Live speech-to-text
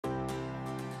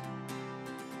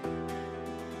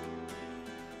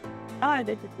Hi,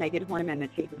 this is Megan Horniman, the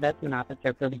Chief Investment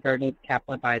Officer for Verdence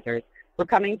Capital Advisors. We're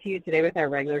coming to you today with our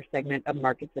regular segment of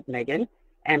Markets with Megan,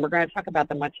 and we're going to talk about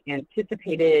the much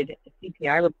anticipated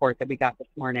CPI report that we got this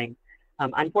morning.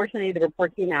 Unfortunately, the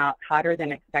report came out hotter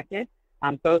than expected,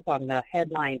 both on the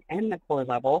headline and the core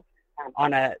level.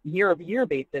 On a year-over-year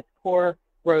basis, core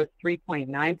rose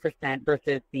 3.9%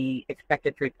 versus the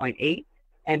expected 3.8%,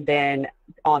 and then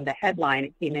on the headline,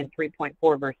 it came in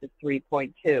 3.4 versus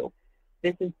 3.2.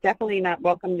 This is definitely not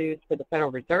welcome news for the Federal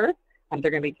Reserve.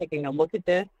 They're going to be taking a look at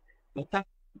this. And some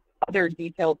other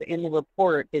details in the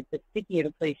report is the sticky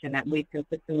inflation that we've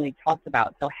consistently talked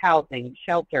about. So housing,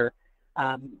 shelter,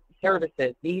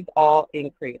 services, these all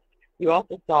increased. You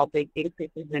also saw big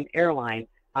increases in airline,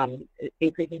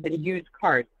 increases in used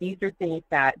cars. These are things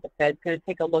that the Fed's going to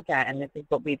take a look at, and this is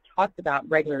what we've talked about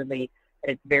regularly.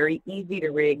 It's very easy to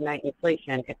reignite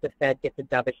inflation if the Fed gets a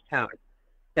dovish tone.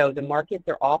 So the markets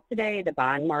are off today. The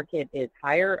bond market is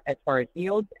higher as far as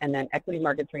yields, and then equity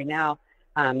markets right now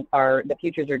the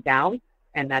futures are down,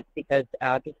 and that's because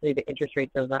obviously the interest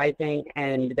rates are rising,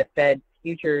 and the Fed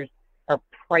futures are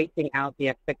pricing out the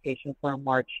expectation for a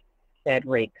March Fed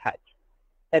rate cut.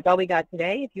 That's all we got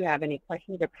today. If you have any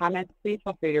questions or comments, please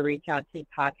feel free to reach out to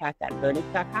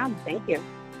podcast@verdence.com. Thank you.